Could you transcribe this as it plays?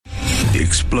The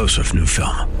explosive new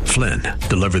film, Flynn,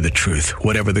 deliver the truth,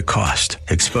 whatever the cost,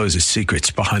 exposes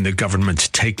secrets behind the government's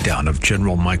takedown of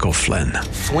General Michael Flynn.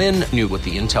 Flynn knew what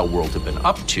the intel world had been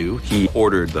up to. He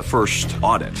ordered the first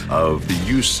audit of the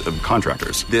use of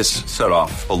contractors. This set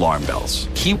off alarm bells.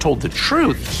 He told the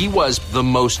truth. He was the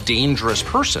most dangerous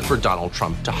person for Donald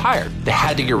Trump to hire. They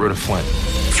had to get rid of Flynn.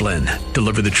 Flynn,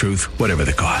 deliver the truth, whatever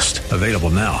the cost. Available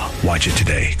now. Watch it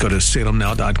today. Go to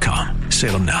salemnow.com.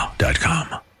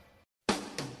 salemnow.com.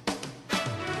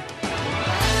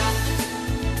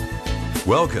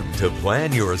 Welcome to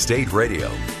Plan Your Estate Radio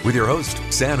with your host,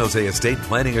 San Jose estate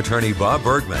planning attorney Bob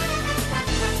Bergman.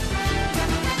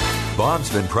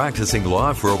 Bob's been practicing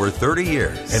law for over 30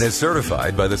 years and is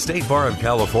certified by the State Bar of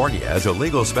California as a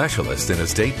legal specialist in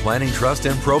estate planning, trust,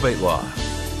 and probate law.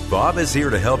 Bob is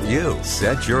here to help you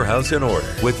set your house in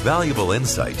order with valuable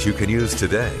insights you can use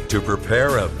today to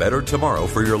prepare a better tomorrow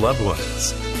for your loved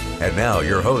ones. And now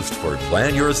your host for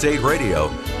Plan Your Estate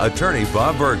Radio, attorney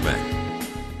Bob Bergman.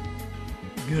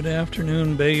 Good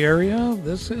afternoon, Bay Area.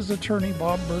 This is attorney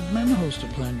Bob Bergman, host of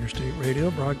Plan Your State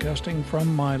Radio, broadcasting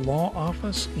from my law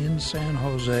office in San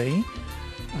Jose.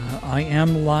 I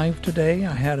am live today.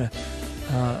 I had a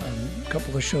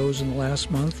couple of shows in the last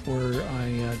month where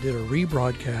I did a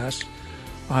rebroadcast.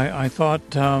 I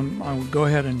thought I would go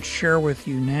ahead and share with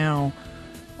you now,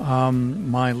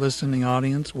 my listening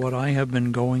audience, what I have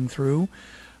been going through.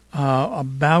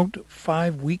 About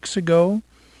 5 weeks ago,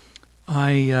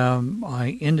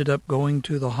 I ended up going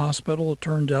to the hospital. It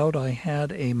turned out I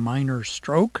had a minor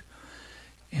stroke,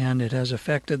 and it has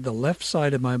affected the left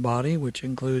side of my body, which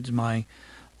includes my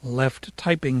left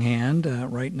typing hand.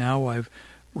 Right now I've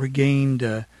regained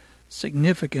a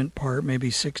significant part, maybe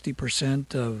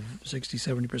 60%, of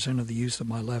the use of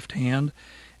my left hand,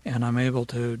 and I'm able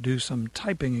to do some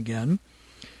typing again.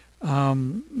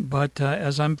 But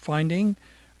as I'm finding,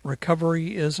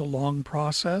 recovery is a long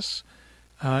process.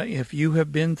 If you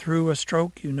have been through a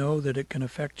stroke, you know that it can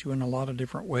affect you in a lot of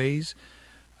different ways.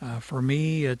 For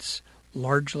me, it's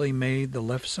largely made the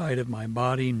left side of my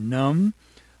body numb,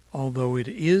 although it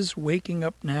is waking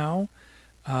up now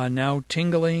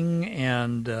tingling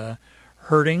and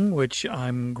hurting, which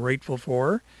I'm grateful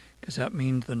for, because that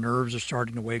means the nerves are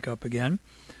starting to wake up again.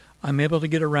 I'm able to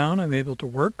get around. I'm able to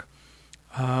work.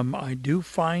 I do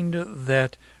find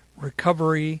that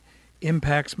recovery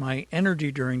impacts my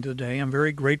energy during the day. I'm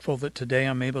very grateful that today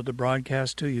I'm able to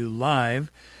broadcast to you live,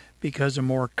 because a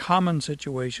more common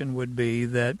situation would be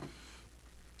that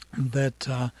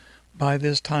by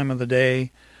this time of the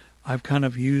day, I've kind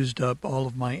of used up all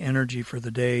of my energy for the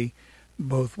day,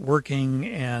 both working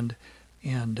and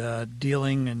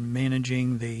dealing and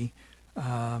managing the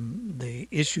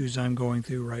issues I'm going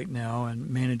through right now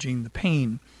and managing the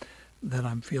pain that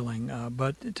I'm feeling.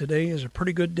 But today is a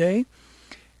pretty good day,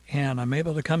 and I'm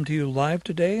able to come to you live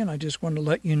today, and I just want to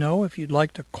let you know, if you'd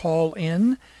like to call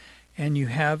in and you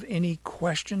have any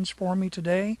questions for me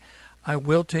today, I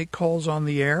will take calls on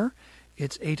the air.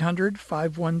 It's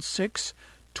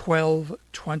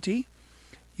 800-516-1220.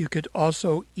 You could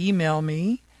also email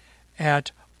me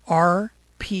at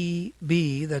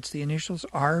rpb, that's the initials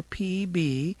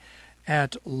rpb,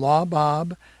 at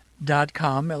lawbob.com,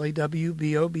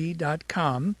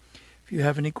 lawbob.com. If you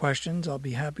have any questions, I'll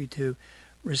be happy to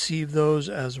receive those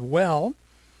as well,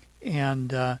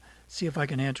 and see if I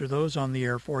can answer those on the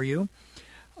air for you.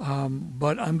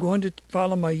 But I'm going to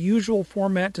follow my usual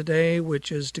format today,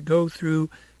 which is to go through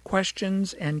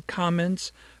questions and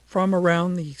comments from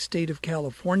around the state of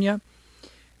California,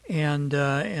 and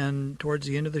towards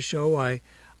the end of the show, I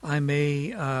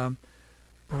may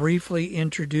briefly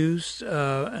introduce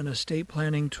an estate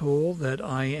planning tool that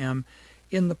I am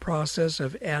in the process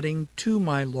of adding to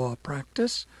my law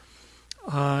practice.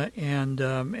 And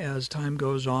as time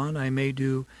goes on, I may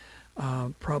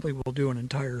probably will do an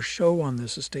entire show on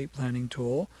this estate planning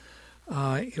tool.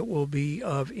 It will be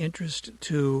of interest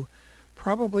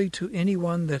probably to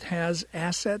anyone that has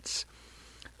assets,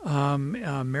 a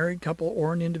married couple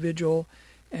or an individual,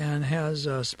 and has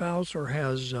a spouse or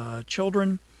has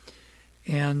children,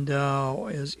 and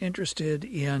is interested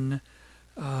in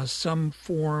some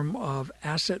form of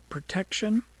asset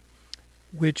protection,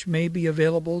 which may be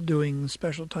available doing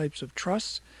special types of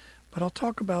trusts, but I'll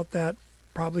talk about that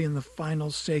probably in the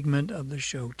final segment of the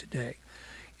show today.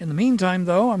 In the meantime,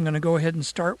 though, I'm going to go ahead and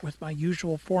start with my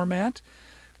usual format.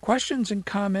 Questions and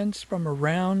comments from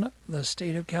around the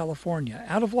state of California.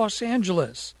 Out of Los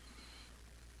Angeles,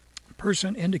 a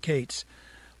person indicates,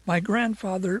 my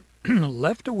grandfather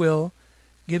left a will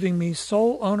giving me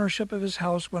sole ownership of his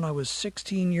house when I was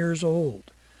 16 years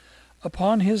old.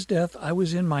 Upon his death, I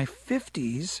was in my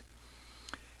 50s,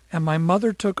 and my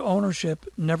mother took ownership,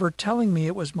 never telling me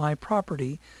it was my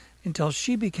property until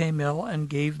she became ill and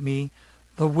gave me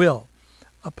the will.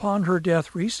 Upon her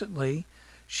death recently,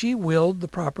 she willed the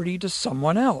property to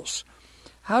someone else.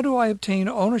 How do I obtain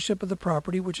ownership of the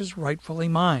property which is rightfully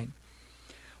mine?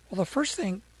 Well, the first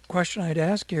question I'd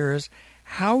ask here is,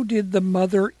 how did the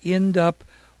mother end up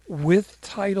with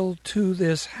title to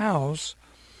this house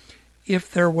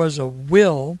if there was a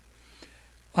will,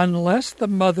 unless the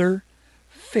mother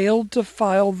failed to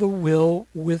file the will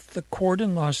with the court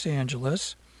in Los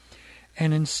Angeles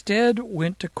and instead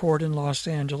went to court in Los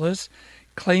Angeles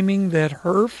claiming that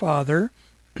her father,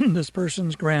 this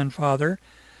person's grandfather,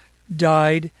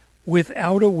 died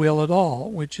without a will at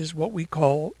all, which is what we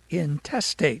call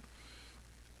intestate.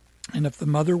 And if the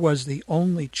mother was the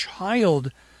only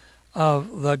child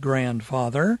of the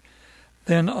grandfather,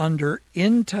 then under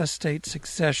intestate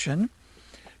succession,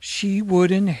 she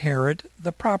would inherit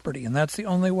the property. And that's the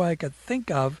only way I could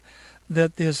think of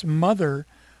that this mother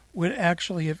would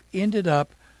actually have ended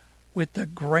up with the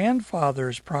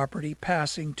grandfather's property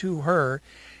passing to her,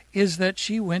 is that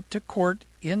she went to court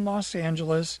in Los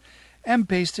Angeles and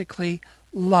basically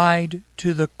lied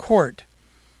to the court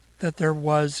that there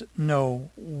was no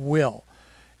will.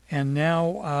 And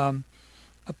now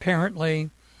apparently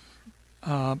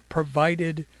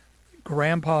provided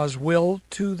grandpa's will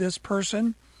to this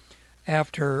person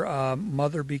after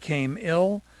mother became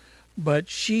ill, but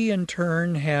she in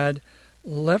turn had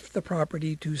left the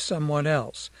property to someone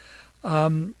else.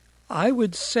 I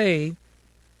would say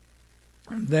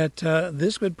that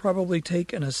this would probably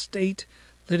take an estate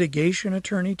litigation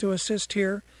attorney to assist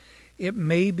here. It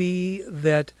may be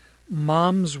that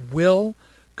mom's will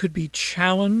could be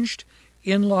challenged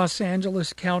in Los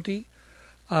Angeles County,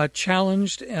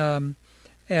 challenged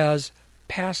as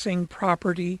passing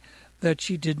property that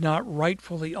she did not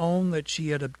rightfully own, that she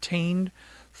had obtained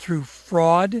through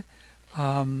fraud,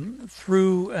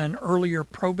 through an earlier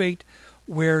probate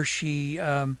where she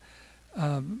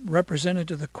represented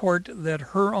to the court that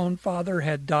her own father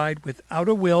had died without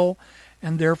a will,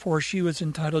 and therefore she was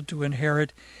entitled to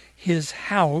inherit his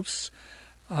house.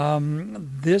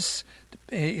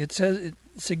 It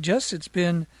suggests it's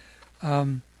been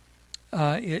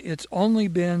it's only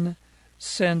been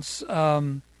since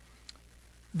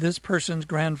this person's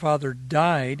grandfather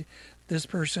died. This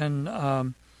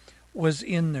person was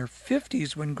in their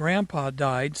 50s when grandpa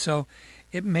died, so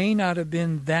it may not have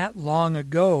been that long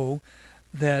ago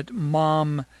that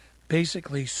mom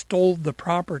basically stole the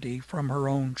property from her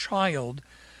own child.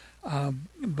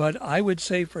 But I would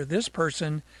say for this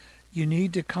person, you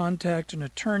need to contact an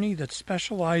attorney that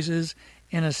specializes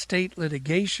in estate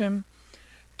litigation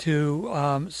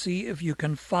to see if you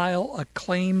can file a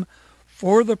claim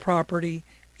for the property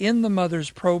in the mother's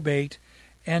probate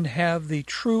and have the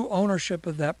true ownership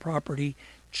of that property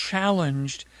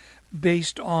challenged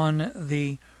based on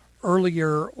the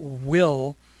earlier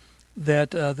will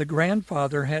that the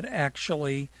grandfather had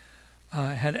actually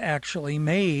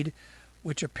made,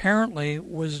 which apparently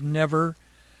was never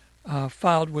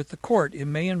filed with the court. It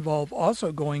may involve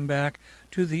also going back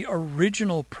to the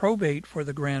original probate for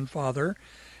the grandfather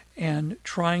and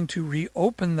trying to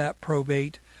reopen that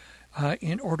probate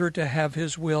in order to have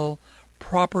his will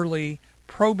properly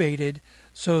probated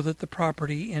so that the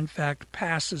property in fact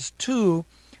passes to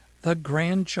the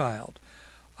grandchild.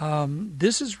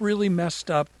 This is really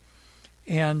messed up,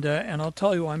 and I'll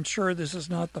tell you, I'm sure this is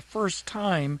not the first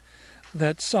time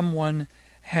that someone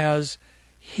has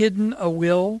hidden a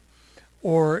will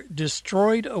or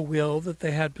destroyed a will that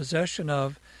they had possession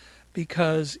of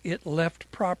because it left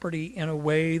property in a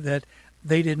way that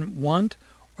they didn't want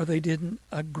or they didn't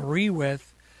agree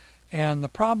with. And the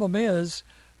problem is,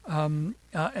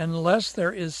 unless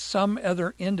there is some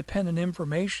other independent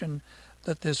information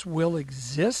that this will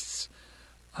exists,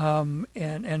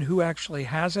 and who actually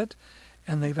has it,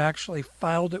 and they've actually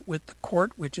filed it with the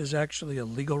court, which is actually a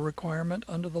legal requirement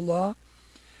under the law,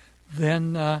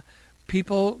 then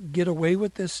people get away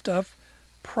with this stuff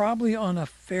probably on a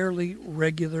fairly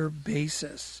regular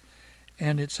basis.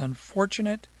 And it's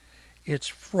unfortunate, it's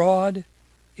fraud,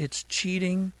 it's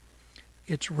cheating,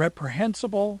 it's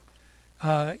reprehensible,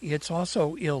 it's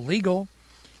also illegal,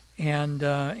 and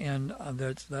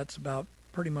that's about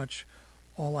pretty much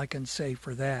all I can say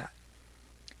for that.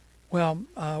 Well,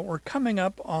 we're coming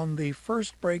up on the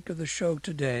first break of the show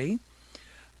today.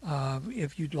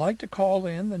 If you'd like to call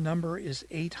in, the number is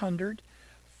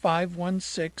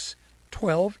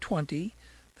 800-516-1220.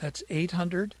 That's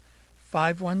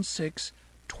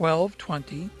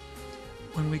 800-516-1220.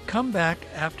 When we come back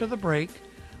after the break,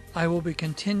 I will be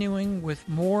continuing with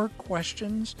more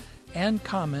questions and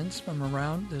comments from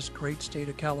around this great state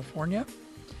of California.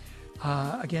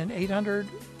 Again,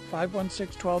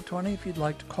 800-516-1220 if you'd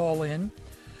like to call in.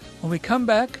 When we come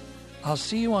back, I'll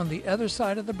see you on the other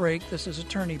side of the break. This is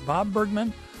attorney Bob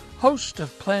Bergman, host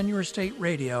of Plan Your Estate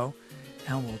Radio,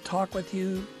 and we'll talk with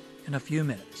you in a few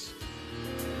minutes.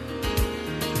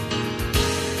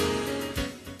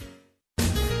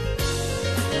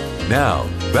 Now,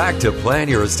 back to Plan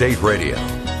Your Estate Radio.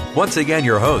 Once again,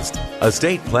 your host,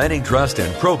 estate planning, trust,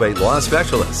 and probate law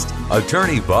specialist,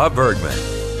 attorney Bob Bergman.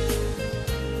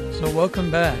 So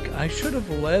welcome back. I should have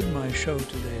led my show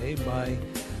today by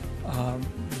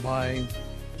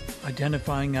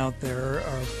identifying out there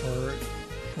for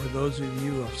those of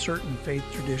you of certain faith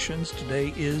traditions.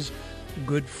 Today is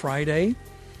Good Friday.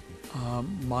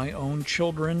 My own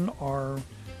children are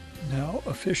now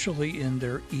officially in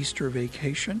their Easter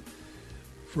vacation.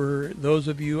 For those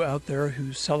of you out there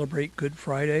who celebrate Good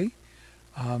Friday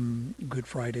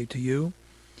to you.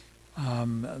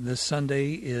 This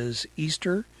Sunday is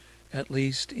Easter, at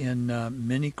least in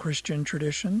many Christian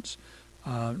traditions.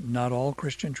 Not all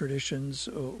Christian traditions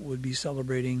would be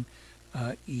celebrating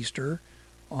Easter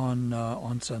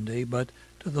on Sunday, but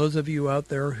to those of you out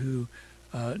there who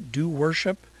do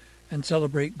worship and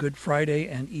celebrate Good Friday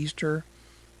and Easter,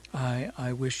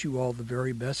 I wish you all the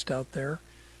very best out there.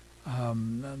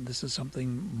 This is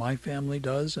something my family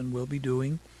does and will be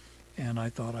doing, and I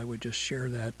thought I would just share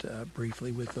that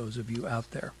briefly with those of you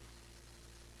out there.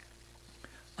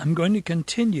 I'm going to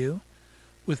continue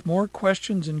with more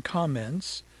questions and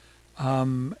comments,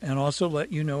 and also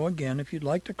let you know again, if you'd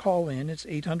like to call in, it's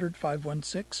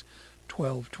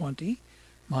 800-516-1220.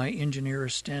 My engineer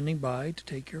is standing by to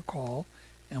take your call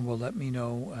and will let me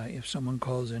know if someone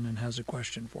calls in and has a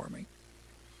question for me.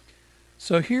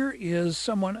 So here is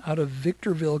someone out of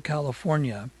Victorville,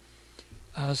 California,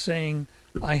 saying,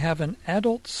 I have an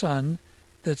adult son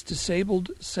that's disabled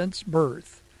since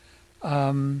birth.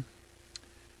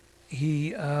 He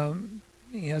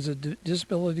has a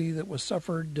disability that was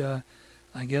suffered,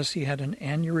 I guess he had an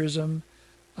aneurysm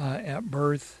at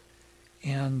birth,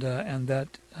 and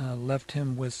that left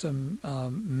him with some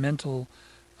mental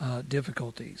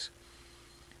difficulties.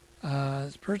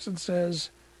 This person says,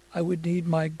 I would need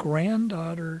my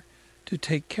granddaughter to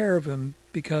take care of him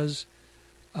because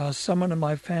someone in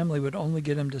my family would only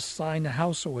get him to sign the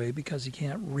house away because he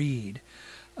can't read.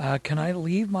 Can I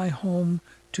leave my home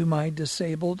to my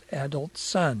disabled adult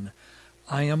son?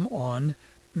 I am on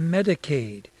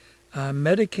Medicaid.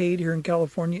 Medicaid here in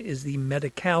California is the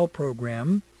Medi-Cal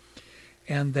program,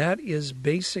 and that is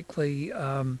basically,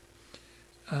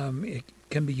 it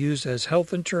can be used as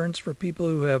health insurance for people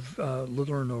who have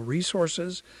little or no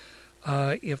resources.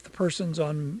 If the person's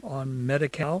on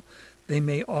Medi-Cal, they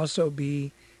may also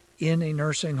be in a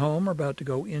nursing home or about to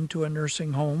go into a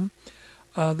nursing home.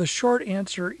 The short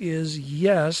answer is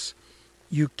yes,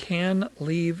 you can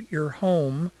leave your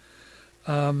home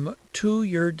to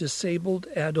your disabled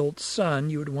adult son.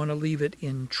 You would want to leave it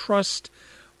in trust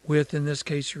with, in this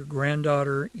case, your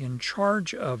granddaughter in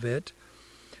charge of it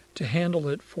to handle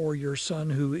it for your son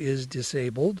who is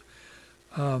disabled.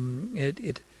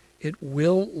 It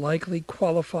will likely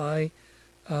qualify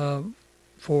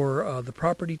for the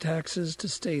property taxes to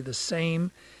stay the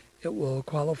same. It will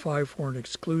qualify for an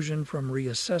exclusion from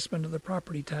reassessment of the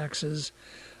property taxes,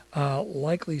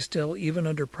 likely still even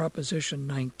under Proposition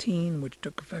 19, which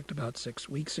took effect about 6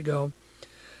 weeks ago,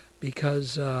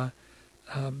 because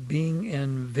being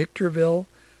in Victorville,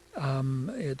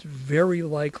 it's very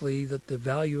likely that the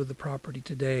value of the property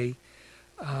today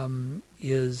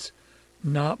is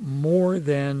not more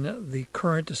than the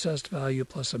current assessed value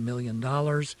plus $1 million.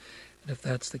 And if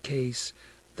that's the case,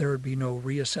 there would be no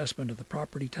reassessment of the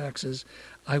property taxes.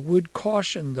 I would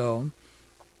caution, though,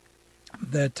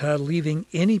 that leaving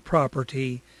any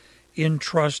property in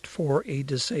trust for a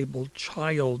disabled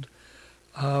child,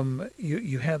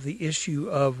 you have the issue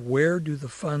of where do the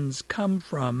funds come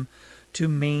from to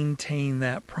maintain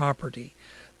that property.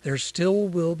 There still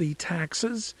will be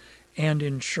taxes and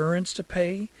insurance to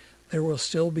pay. There will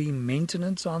still be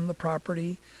maintenance on the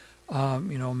property,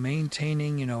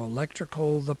 maintaining,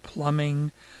 electrical, the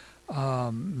plumbing,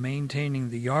 maintaining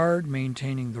the yard,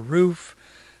 maintaining the roof.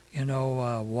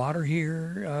 Water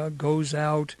here goes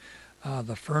out,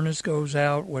 the furnace goes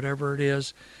out, whatever it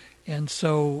is. And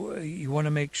so you want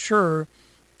to make sure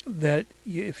that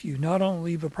if you not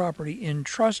only leave a property in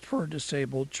trust for a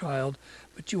disabled child,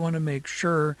 but you want to make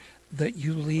sure that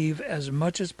you leave as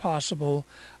much as possible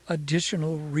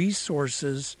additional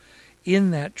resources in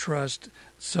that trust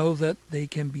so that they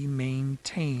can be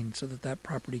maintained, so that that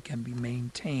property can be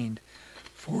maintained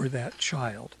for that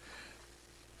child.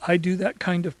 I do that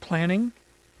kind of planning,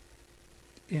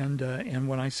 and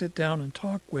when I sit down and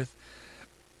talk with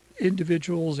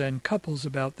individuals and couples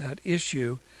about that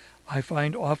issue, I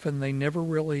find often they never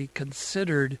really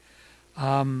considered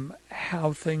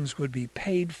how things would be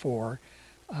paid for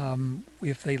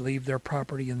if they leave their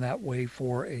property in that way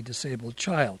for a disabled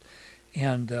child.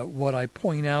 And what I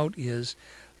point out is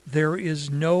there is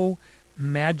no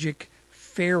magic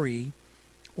fairy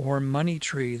or money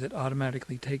tree that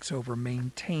automatically takes over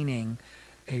maintaining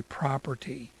a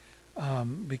property,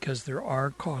 because there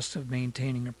are costs of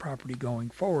maintaining a property going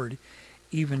forward.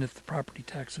 Even if the property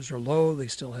taxes are low, they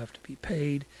still have to be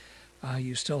paid.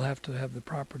 You still have to have the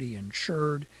property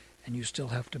insured, and you still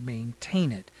have to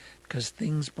maintain it, because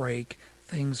things break,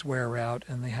 things wear out,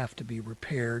 and they have to be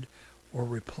repaired or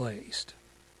replaced.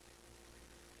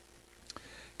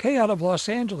 Kay out of Los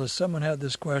Angeles, someone had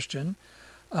this question.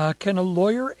 Can a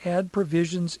lawyer add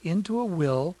provisions into a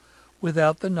will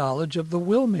without the knowledge of the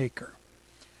will maker?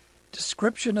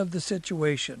 Description of the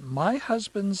situation. My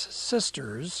husband's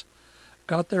sisters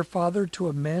got their father to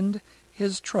amend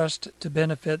his trust to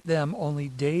benefit them only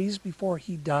days before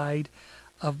he died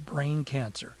of brain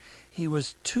cancer. He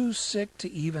was too sick to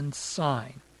even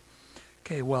sign.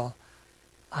 Okay, well,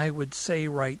 I would say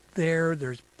right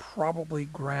there's probably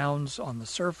grounds on the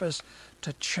surface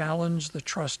to challenge the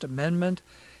trust amendment.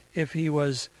 If he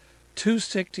was too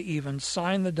sick to even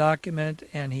sign the document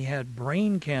and he had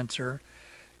brain cancer,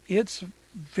 it's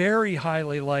very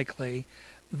highly likely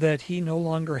that he no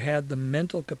longer had the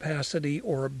mental capacity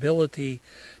or ability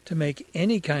to make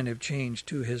any kind of change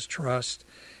to his trust,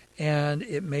 and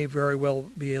it may very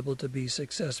well be able to be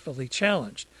successfully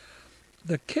challenged.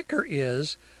 The kicker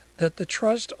is that the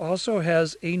trust also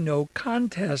has a no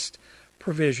contest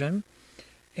provision,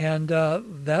 and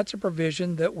that's a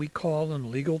provision that we call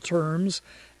in legal terms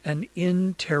an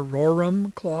in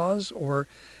terrorem clause, or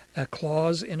a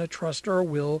clause in a trust or a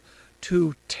will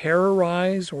to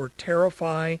terrorize or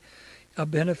terrify a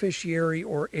beneficiary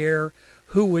or heir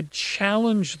who would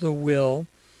challenge the will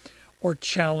or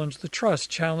challenge the trust,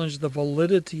 challenge the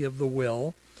validity of the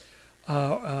will,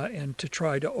 and to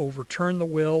try to overturn the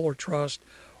will or trust,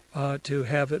 to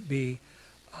have it be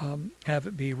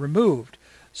removed.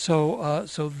 So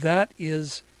that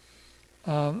is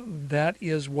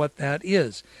what that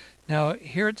is. Now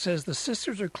here it says the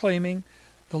sisters are claiming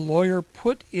the lawyer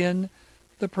put in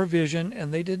the provision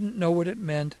and they didn't know what it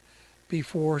meant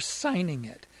before signing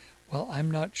it. Well,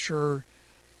 I'm not sure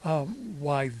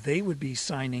why they would be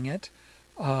signing it.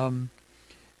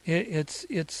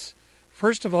 It's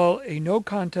first of all, a no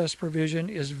contest provision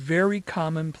is very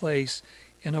commonplace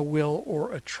in a will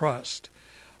or a trust.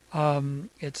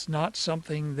 It's not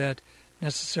something that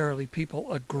necessarily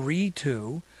people agree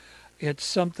to. It's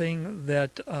something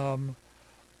that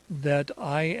that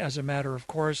I, as a matter of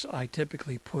course, I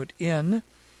typically put in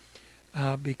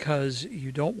because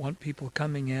you don't want people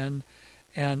coming in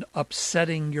and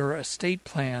upsetting your estate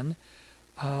plan.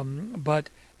 But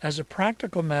as a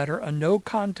practical matter, a no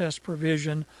contest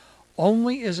provision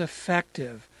only is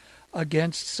effective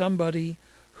against somebody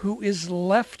who is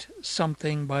left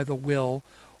something by the will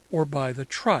or by the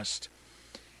trust.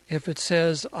 If it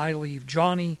says, I leave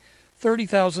Johnny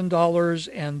 $30,000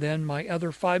 and then my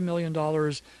other $5 million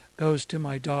goes to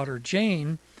my daughter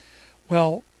Jane,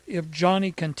 well, if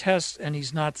Johnny contests and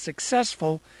he's not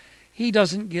successful, he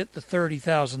doesn't get the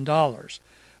 $30,000.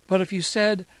 But if you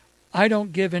said, I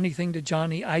don't give anything to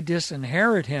Johnny, I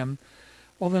disinherit him,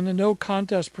 well, then the no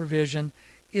contest provision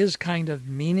is kind of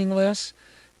meaningless,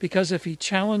 because if he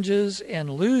challenges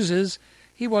and loses,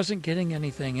 he wasn't getting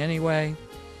anything anyway.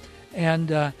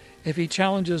 And if he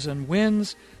challenges and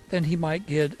wins, then he might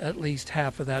get at least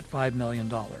half of that $5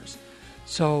 million.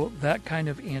 So that kind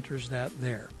of answers that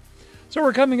there. So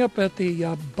we're coming up at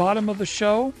the bottom of the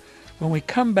show. When we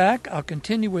come back, I'll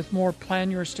continue with more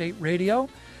Plan Your Estate Radio.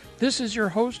 This is your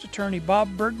host, Attorney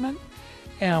Bob Bergman,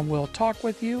 and we'll talk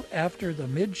with you after the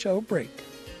mid-show break.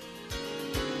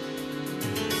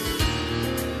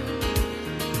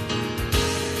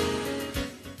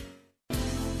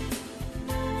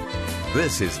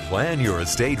 This is Plan Your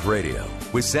Estate Radio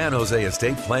with San Jose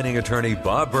estate planning attorney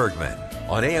Bob Bergman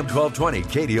on AM 1220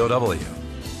 KDOW.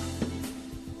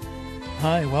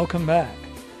 Hi, welcome back.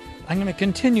 I'm going to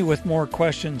continue with more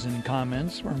questions and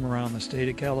comments from around the state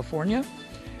of California.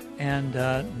 And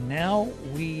now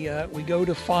we go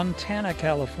to Fontana,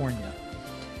 California.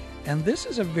 And this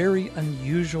is a very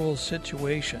unusual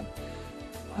situation.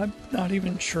 I'm not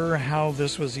even sure how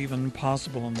this was even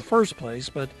possible in the first place,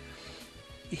 but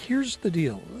here's the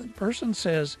deal. The person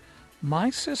says, my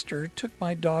sister took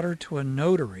my daughter to a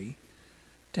notary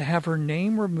to have her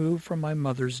name removed from my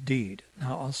mother's deed.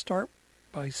 Now, I'll start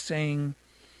by saying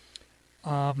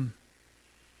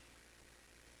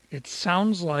it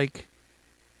sounds like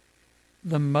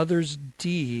the mother's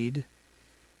deed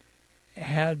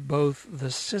had both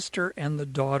the sister and the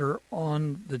daughter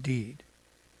on the deed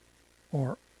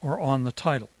or on the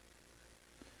title.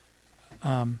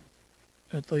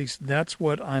 At least that's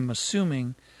what I'm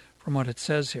assuming from what it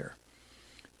says here.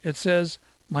 It says,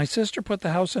 my sister put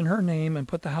the house in her name and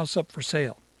put the house up for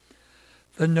sale.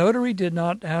 The notary did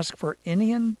not ask for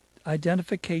any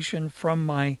identification from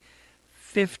my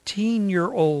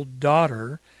 15-year-old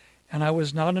daughter, and I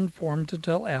was not informed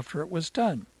until after it was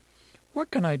done.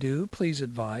 What can I do? Please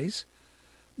advise.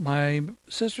 My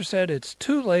sister said it's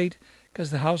too late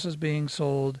because the house is being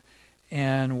sold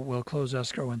and we'll close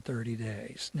escrow in 30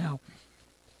 days. Now,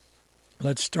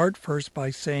 let's start first by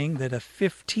saying that a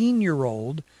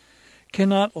 15-year-old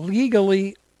cannot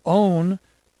legally own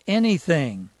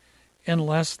anything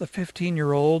unless the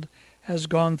 15-year-old has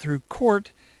gone through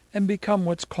court and become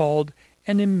what's called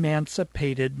an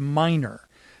emancipated minor.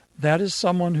 That is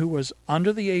someone who was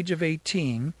under the age of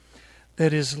 18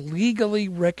 that is legally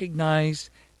recognized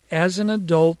as an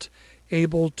adult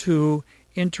able to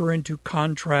enter into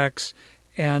contracts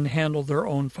and handle their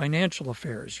own financial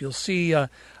affairs. You'll see a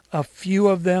few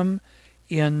of them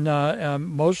in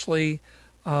mostly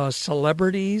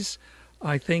celebrities.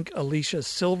 I think Alicia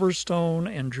Silverstone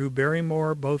and Drew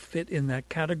Barrymore both fit in that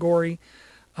category.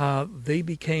 They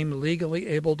became legally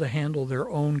able to handle their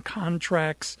own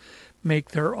contracts,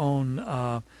 make their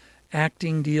own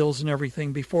acting deals and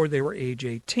everything before they were age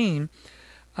 18.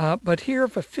 But here,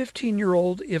 if a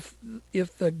 15-year-old, if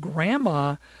the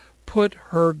grandma put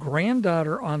her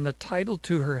granddaughter on the title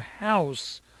to her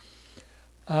house,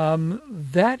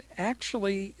 that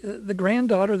actually, the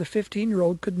granddaughter, the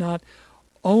 15-year-old, could not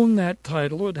own that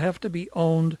title. It would have to be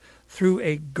owned through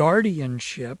a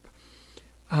guardianship.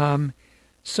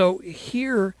 So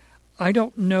here, I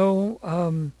don't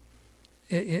know.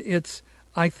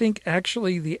 I think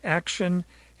actually the action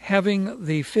having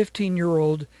the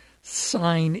 15-year-old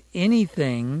sign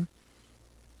anything,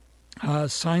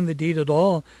 sign the deed at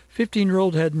all,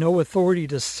 15-year-old had no authority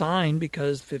to sign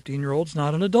because 15-year-old's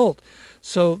not an adult.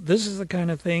 So this is the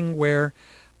kind of thing where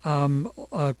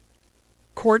a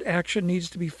court action needs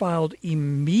to be filed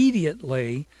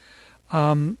immediately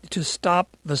to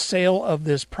stop the sale of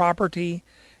this property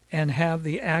and have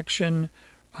the action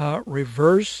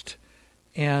reversed.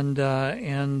 And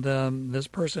this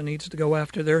person needs to go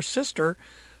after their sister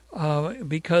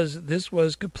because this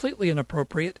was completely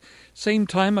inappropriate. Same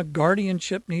time, a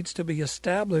guardianship needs to be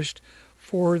established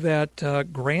for that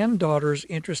granddaughter's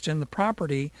interest in the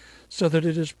property so that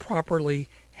it is properly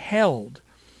held.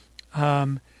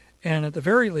 And at the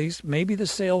very least, maybe the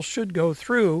sale should go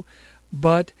through,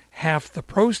 but half the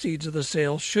proceeds of the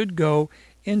sale should go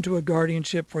into a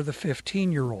guardianship for the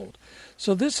 15-year-old.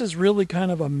 So this is really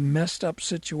kind of a messed up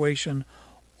situation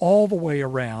all the way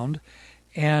around.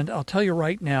 And I'll tell you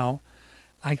right now,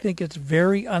 I think it's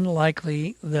very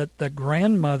unlikely that the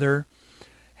grandmother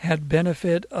had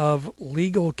benefit of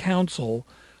legal counsel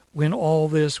when all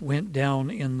this went down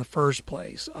in the first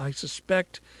place. I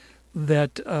suspect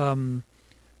that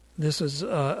this is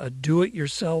a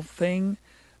do-it-yourself thing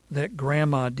that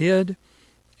Grandma did,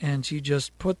 and she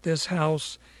just put this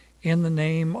house in the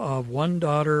name of one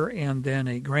daughter and then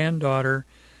a granddaughter,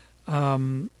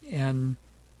 and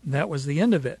that was the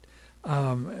end of it.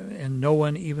 And no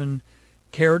one even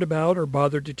cared about or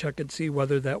bothered to check and see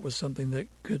whether that was something that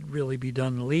could really be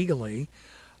done legally.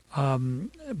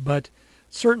 But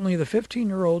certainly the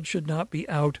 15-year-old should not be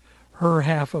out her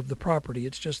half of the property.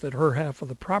 It's just that her half of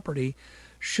the property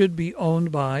should be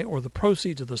owned by, or the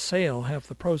proceeds of the sale, half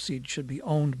the proceeds should be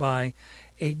owned by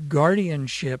a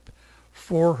guardianship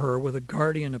for her with a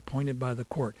guardian appointed by the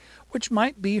court, which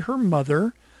might be her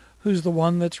mother, who's the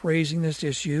one that's raising this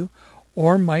issue,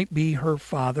 or might be her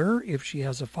father, if she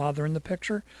has a father in the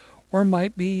picture, or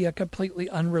might be a completely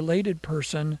unrelated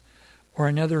person or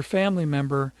another family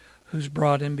member who's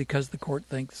brought in because the court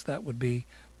thinks that would be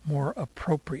more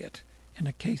appropriate in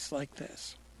a case like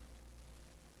this.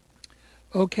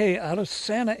 Okay, out of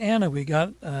Santa Ana, we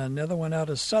got another one out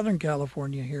of Southern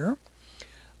California here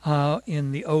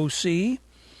in the OC.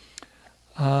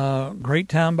 Great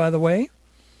town, by the way.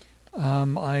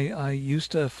 I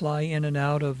used to fly in and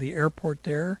out of the airport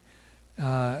there,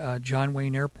 John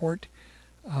Wayne Airport,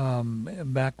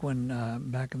 back in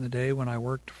the day when I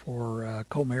worked for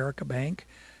Comerica Bank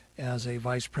as a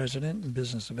vice president and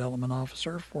business development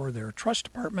officer for their trust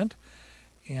department,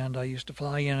 and I used to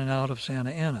fly in and out of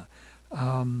Santa Ana.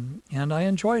 And I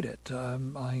enjoyed it.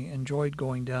 I enjoyed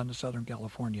going down to Southern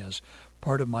California as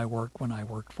part of my work when I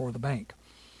worked for the bank.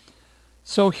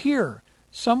 So here,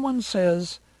 someone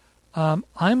says, I'm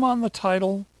on the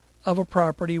title of a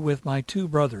property with my two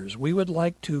brothers. We would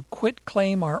like to quit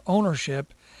claim our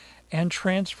ownership and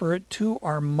transfer it to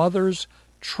our mother's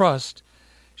trust.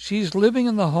 She's living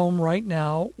in the home right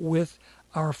now with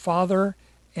our father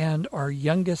and our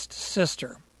youngest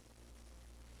sister.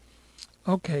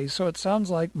 Okay, so it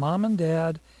sounds like mom and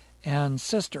dad and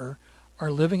sister are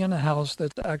living in a house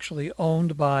that's actually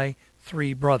owned by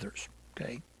three brothers.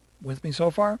 Okay, with me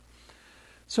so far?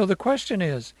 So the question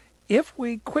is, if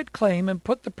we quit claim and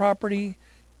put the property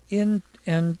into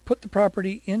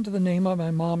the name of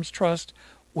my mom's trust,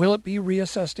 will it be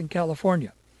reassessed in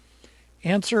California?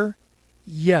 Answer,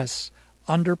 yes.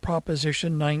 Under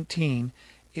Proposition 19,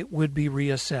 it would be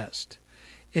reassessed.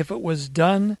 If it was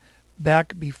done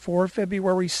back before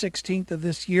February 16th of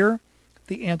this year,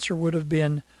 the answer would have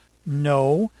been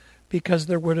no, because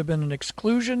there would have been an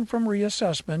exclusion from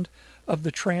reassessment of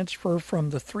the transfer from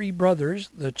the three brothers,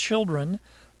 the children,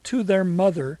 to their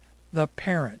mother, the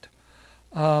parent.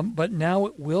 But now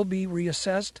it will be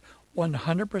reassessed,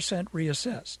 100%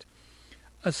 reassessed.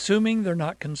 Assuming they're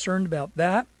not concerned about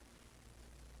that,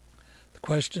 the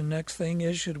question next thing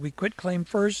is, should we quit claim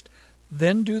first,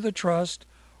 then do the trust,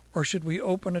 or should we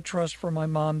open a trust for my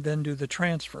mom, then do the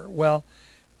transfer? Well,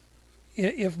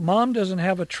 if mom doesn't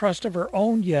have a trust of her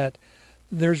own yet,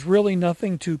 there's really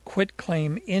nothing to quit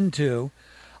claim into.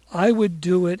 I would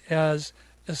do it as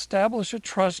establish a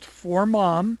trust for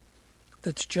mom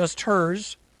that's just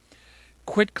hers,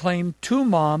 quit claim to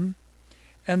mom,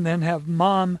 and then have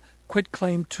mom quit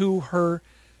claim to her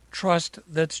trust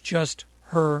that's just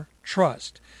her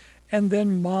trust. And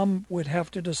then mom would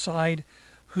have to decide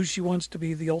who she wants to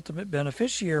be the ultimate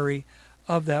beneficiary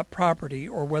of that property,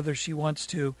 or whether she wants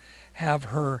to have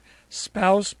her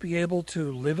spouse be able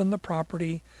to live in the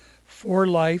property for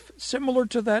life, similar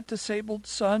to that disabled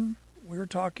son we were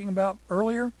talking about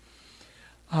earlier.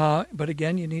 But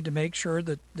again, you need to make sure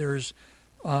that there's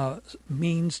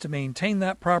means to maintain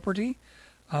that property,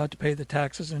 to pay the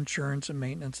taxes, insurance, and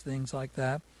maintenance, things like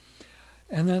that.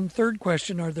 And then third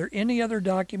question, are there any other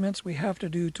documents we have to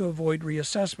do to avoid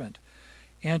reassessment?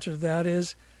 Answer to that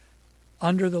is,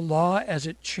 under the law as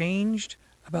it changed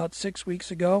about 6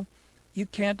 weeks ago, you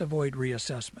can't avoid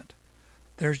reassessment.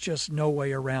 There's just no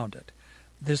way around it.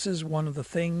 This is one of the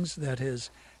things that has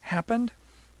happened,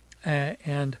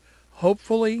 and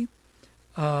hopefully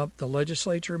the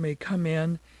legislature may come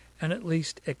in and at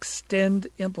least extend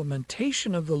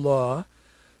implementation of the law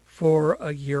for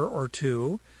a year or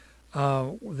two.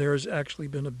 There's actually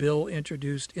been a bill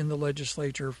introduced in the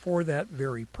legislature for that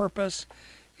very purpose.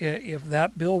 If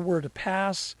that bill were to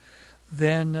pass,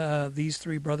 then these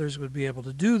three brothers would be able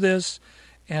to do this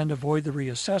and avoid the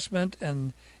reassessment.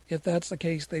 And if that's the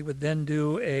case, they would then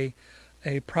do a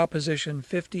Proposition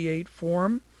 58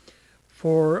 form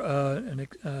for an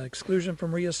exclusion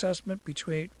from reassessment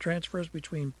between transfers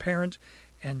between parent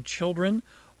and children.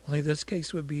 Only this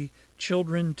case would be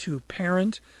children to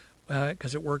parent,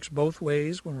 because it works both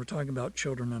ways when we're talking about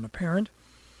children and a parent.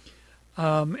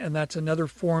 And that's another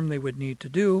form they would need to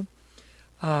do.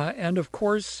 And of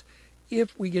course,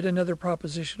 if we get another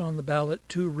proposition on the ballot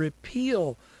to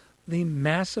repeal the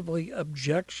massively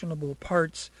objectionable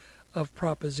parts of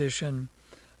Proposition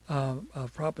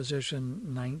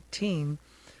 19,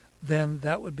 then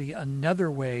that would be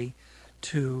another way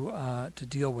to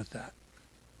deal with that.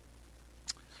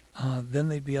 Then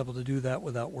they'd be able to do that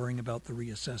without worrying about the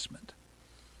reassessment.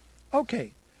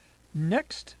 Okay,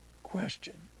 next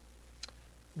question.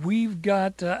 We've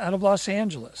got out of Los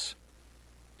Angeles.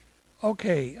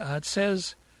 Okay, it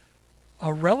says,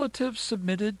 a relative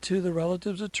submitted to the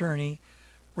relative's attorney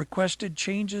requested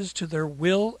changes to their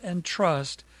will and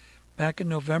trust back in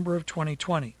November of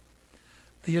 2020.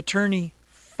 The attorney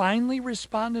finally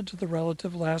responded to the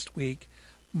relative last week,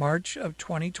 March of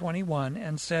 2021,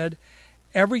 and said,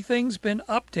 everything's been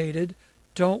updated,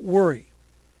 don't worry.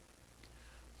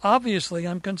 Obviously,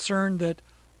 I'm concerned that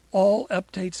all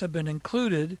updates have been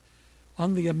included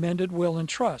on the amended will and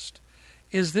trust.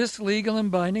 Is this legal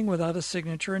and binding without a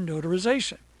signature and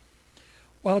notarization?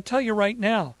 Well, I'll tell you right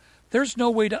now, there's no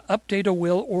way to update a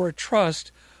will or a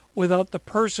trust without the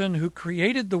person who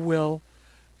created the will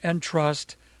and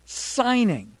trust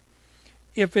signing.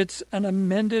 If it's an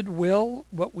amended will,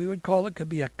 what we would call it could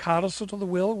be a codicil to the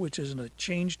will, which is a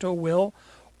change to a will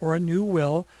or a new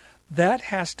will, that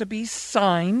has to be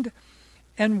signed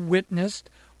and witnessed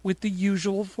with the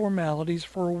usual formalities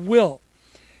for a will.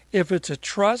 If it's a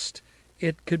trust,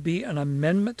 it could be an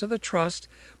amendment to the trust,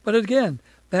 but again,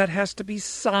 that has to be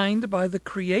signed by the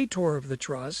creator of the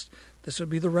trust. This would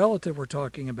be the relative we're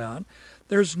talking about.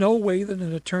 There's no way that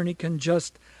an attorney can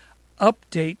just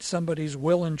update somebody's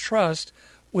will and trust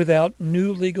without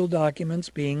new legal documents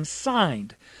being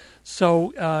signed.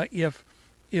 So if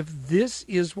this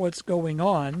is what's going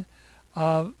on,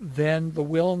 then the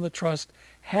will and the trust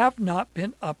have not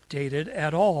been updated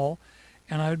at all.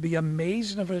 And I would be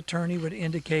amazed if an attorney would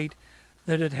indicate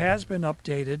that it has been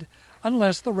updated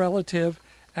unless the relative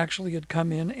actually had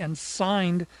come in and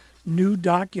signed new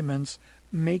documents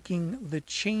making the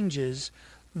changes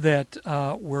that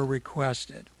were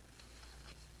requested.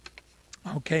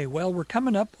 Okay, well, we're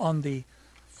coming up on the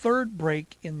third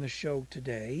break in the show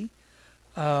today.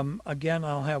 Again,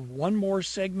 I'll have one more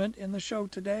segment in the show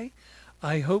today.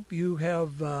 I hope you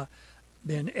have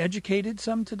been educated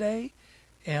some today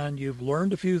and you've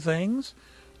learned a few things.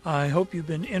 I hope you've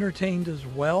been entertained as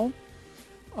well.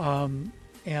 And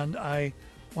I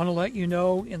want to let you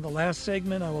know in the last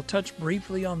segment, I will touch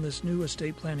briefly on this new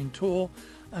estate planning tool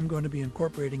I'm going to be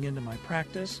incorporating into my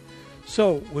practice.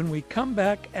 So when we come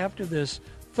back after this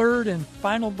third and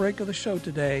final break of the show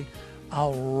today,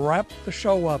 I'll wrap the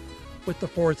show up with the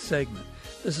fourth segment.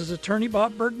 This is Attorney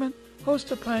Bob Bergman,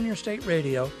 host of Plan Your Estate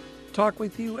Radio. Talk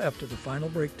with you after the final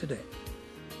break today.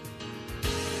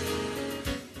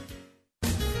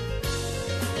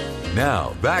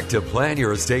 Now, back to Plan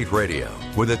Your Estate Radio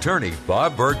with attorney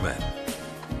Bob Bergman.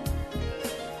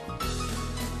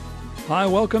 Hi,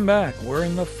 welcome back. We're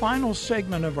in the final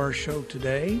segment of our show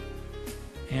today,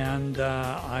 and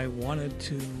I wanted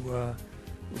to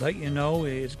let you know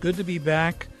it's good to be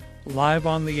back live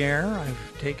on the air.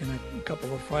 I've taken a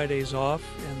couple of Fridays off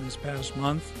in this past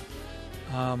month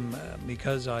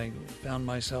because I found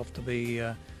myself to be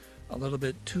a little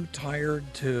bit too tired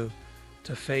to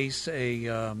face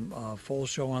a full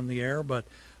show on the air, but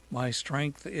my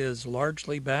strength is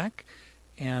largely back,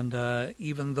 and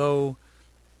even though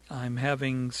I'm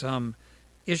having some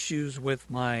issues with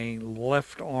my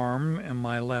left arm and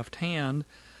my left hand,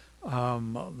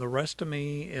 the rest of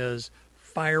me is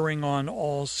firing on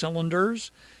all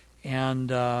cylinders,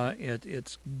 and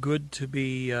it's good to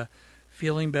be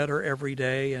feeling better every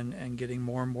day and getting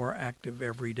more and more active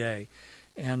every day.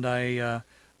 And I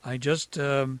just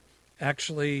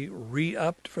actually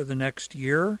re-upped for the next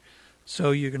year,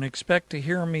 so you can expect to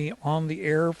hear me on the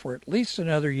air for at least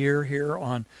another year here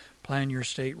on Plan Your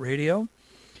Estate Radio,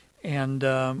 and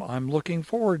I'm looking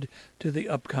forward to the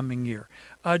upcoming year.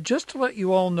 Just to let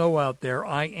you all know out there,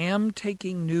 I am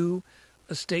taking new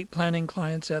estate planning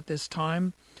clients at this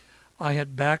time. I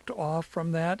had backed off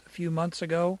from that a few months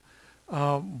ago,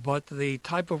 but the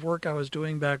type of work I was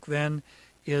doing back then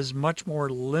is much more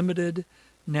limited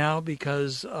now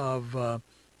because of a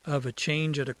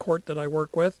change at a court that I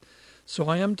work with. So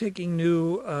I am taking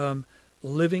new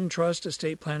living trust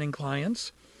estate planning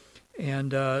clients.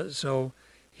 And so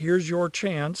here's your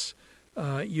chance.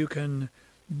 You can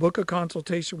book a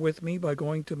consultation with me by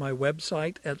going to my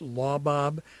website at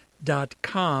lawbob.com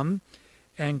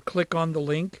and click on the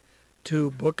link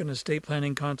to book an estate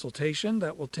planning consultation.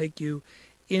 That will take you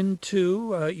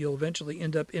into, you'll eventually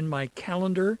end up in my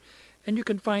calendar, and you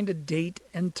can find a date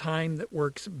and time that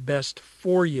works best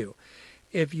for you.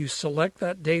 If you select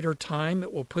that date or time,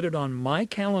 it will put it on my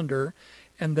calendar,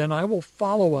 and then I will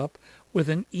follow up with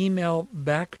an email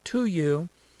back to you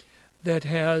that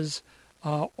has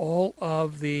all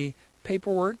of the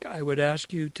paperwork I would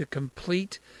ask you to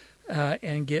complete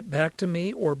and get back to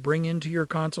me or bring into your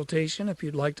consultation if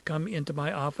you'd like to come into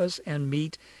my office and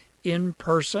meet in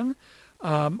person.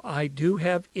 I do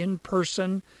have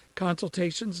in-person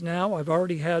consultations now. I've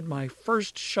already had my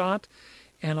first shot,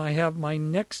 and I have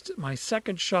my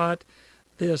second shot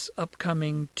this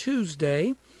upcoming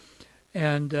Tuesday.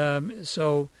 And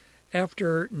so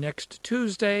after next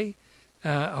Tuesday,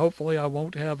 hopefully I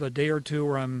won't have a day or two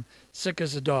where I'm sick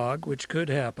as a dog, which could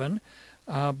happen,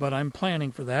 but I'm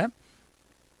planning for that.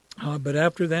 But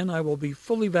after then, I will be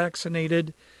fully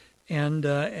vaccinated,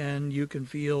 and you can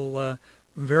feel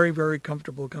very, very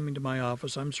comfortable coming to my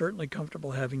office. I'm certainly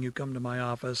comfortable having you come to my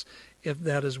office if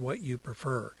that is what you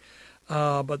prefer.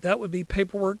 But that would be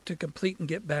paperwork to complete and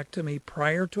get back to me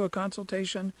prior to a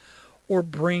consultation, or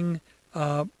bring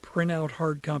printout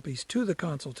hard copies to the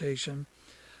consultation.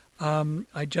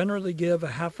 I generally give a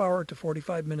half-hour to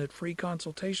 45-minute free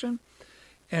consultation,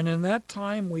 and in that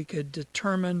time we could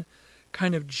determine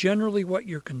kind of generally what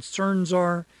your concerns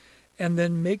are, and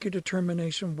then make a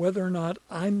determination whether or not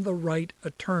I'm the right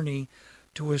attorney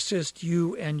to assist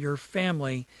you and your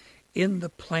family in the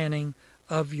planning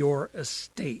of your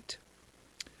estate.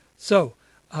 So,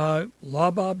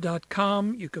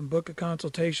 lawbob.com. You can book a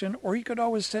consultation, or you could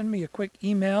always send me a quick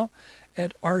email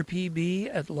at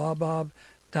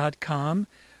rpb@lawbob.com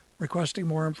requesting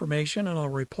more information, and I'll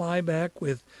reply back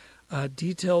with a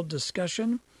detailed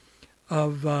discussion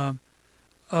of how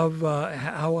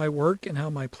I work and how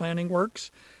my planning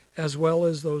works, as well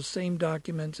as those same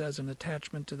documents as an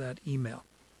attachment to that email.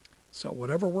 So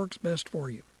whatever works best for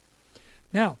you.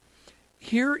 Now,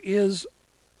 here is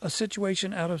a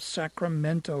situation out of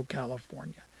Sacramento,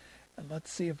 California. And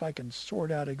let's see if I can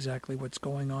sort out exactly what's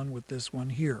going on with this one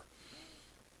here.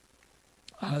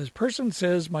 This person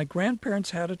says, my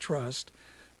grandparents had a trust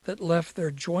that left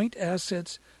their joint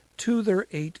assets to their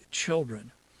 8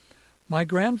 children. My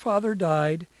grandfather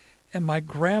died, and my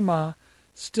grandma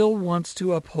still wants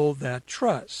to uphold that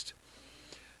trust.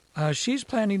 She's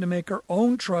planning to make her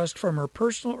own trust from her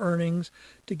personal earnings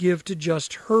to give to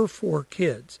just her 4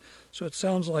 kids. So it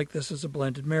sounds like this is a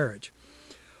blended marriage.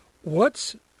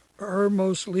 What's her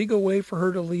most legal way for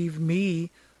her to leave me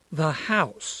the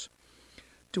house?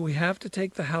 Do we have to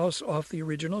take the house off the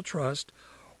original trust,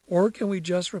 or can we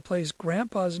just replace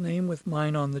Grandpa's name with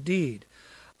mine on the deed?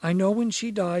 I know when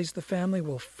she dies, the family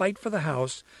will fight for the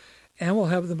house and will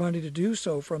have the money to do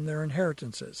so from their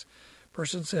inheritances.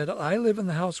 Person said, I live in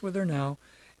the house with her now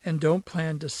and don't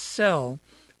plan to sell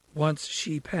once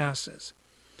she passes.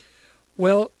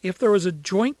 Well, if there was a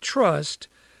joint trust,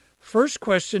 first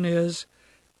question is,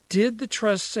 did the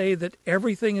trust say that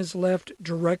everything is left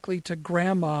directly to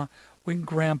Grandma when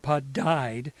Grandpa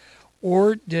died,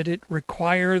 or did it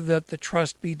require that the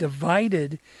trust be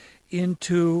divided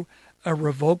into a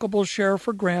revocable share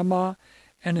for Grandma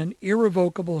and an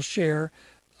irrevocable share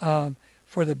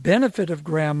for the benefit of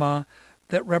Grandma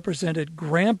that represented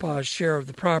Grandpa's share of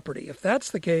the property? If that's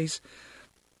the case,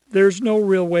 there's no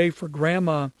real way for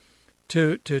Grandma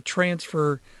to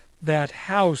transfer that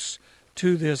house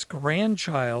to this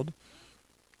grandchild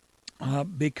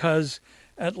because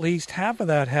at least half of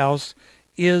that house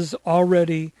is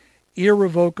already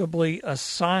irrevocably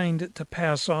assigned to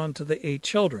pass on to the 8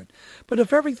 children. But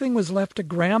if everything was left to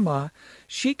Grandma,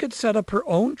 she could set up her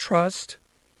own trust.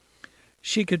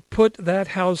 She could put that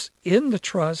house in the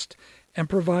trust and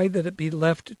provide that it be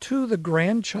left to the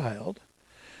grandchild,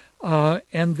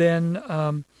 and then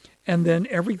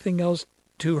everything else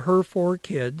to her 4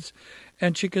 kids,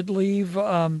 and she could leave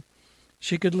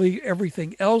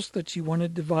everything else that she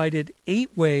wanted divided 8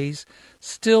 ways,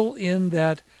 still in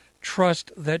that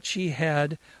trust that she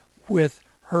had with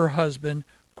her husband,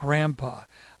 Grandpa.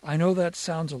 I know that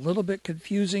sounds a little bit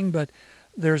confusing, but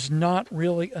there's not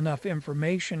really enough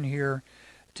information here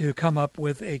to come up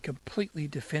with a completely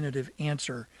definitive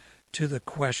answer to the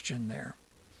question there.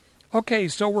 Okay,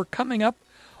 so we're coming up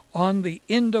on the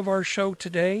end of our show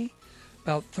today,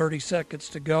 about 30 seconds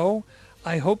to go.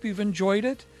 I hope you've enjoyed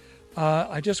it.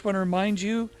 I just want to remind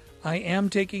you, I am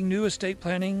taking new estate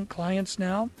planning clients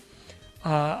now.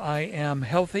 I am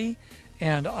healthy,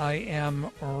 and I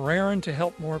am raring to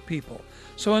help more people.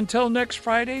 So until next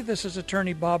Friday, this is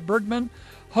Attorney Bob Bergman,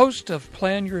 host of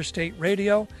Plan Your Estate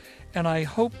Radio, and I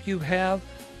hope you have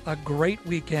a great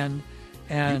weekend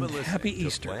and happy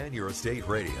Easter. Plan Your Estate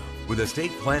Radio with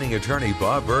estate planning attorney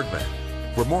Bob Bergman.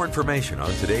 For more information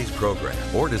on today's program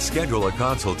or to schedule a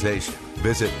consultation,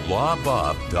 visit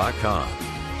lawbob.com,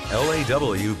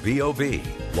 LAWBOB,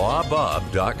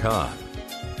 lawbob.com,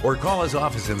 or call his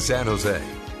office in San Jose,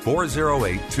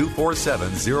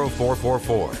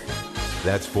 408-247-0444.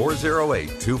 That's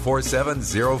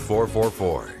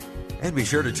 408-247-0444. And be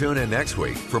sure to tune in next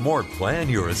week for more Plan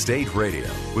Your Estate Radio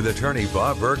with attorney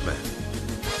Bob Bergman.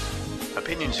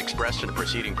 Opinions expressed in the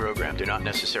preceding program do not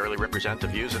necessarily represent the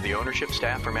views of the ownership,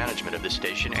 staff, or management of this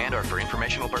station and are for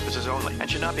informational purposes only and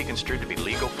should not be construed to be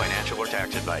legal, financial, or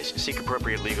tax advice. Seek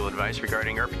appropriate legal advice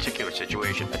regarding your particular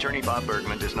situation. Attorney Bob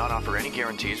Bergman does not offer any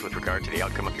guarantees with regard to the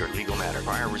outcome of your legal matter.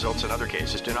 Prior results in other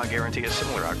cases do not guarantee a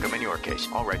similar outcome in your case.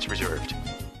 All rights reserved.